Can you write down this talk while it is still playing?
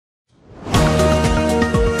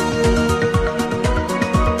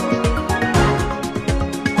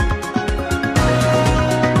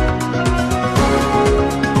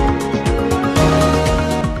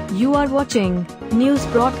watching news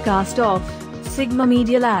broadcast of Sigma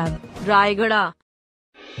Media Lab, Rayagada.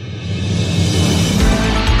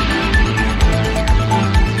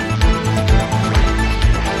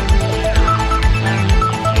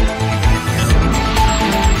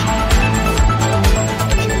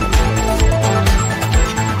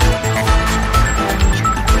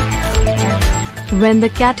 When the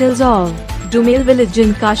cattle of Dumel village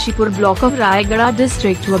in Kashipur block of Rayagada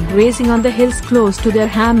District were grazing on the hills close to their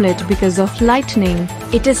hamlet because of lightning,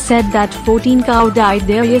 it is said that 14 cows died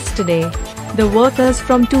there yesterday. The workers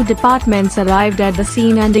from 2 departments arrived at the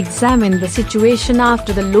scene and examined the situation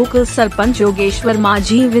after the local Sarpanch Yogeshwar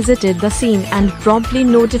Majhi visited the scene and promptly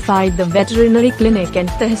notified the veterinary clinic and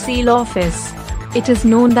Tehsil office. It is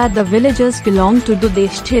known that the villagers belong to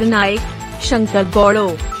Dudesthir Naik, Shankar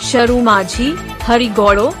Goudo, Sharu Majhi,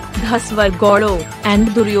 Goudo, Dhaswar Goudo, and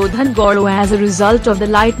Duryodhan Goudo as a result of the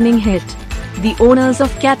lightning hit. The owners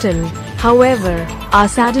of cattle, however, are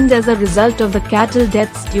saddened as a result of the cattle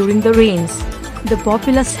deaths during the rains. The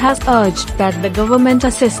populace has urged that the government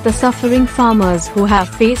assist the suffering farmers who have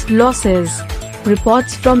faced losses.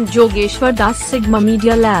 Reports from Jogeswar Das Sigma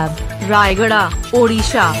Media Lab, Rayagada,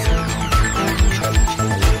 Odisha.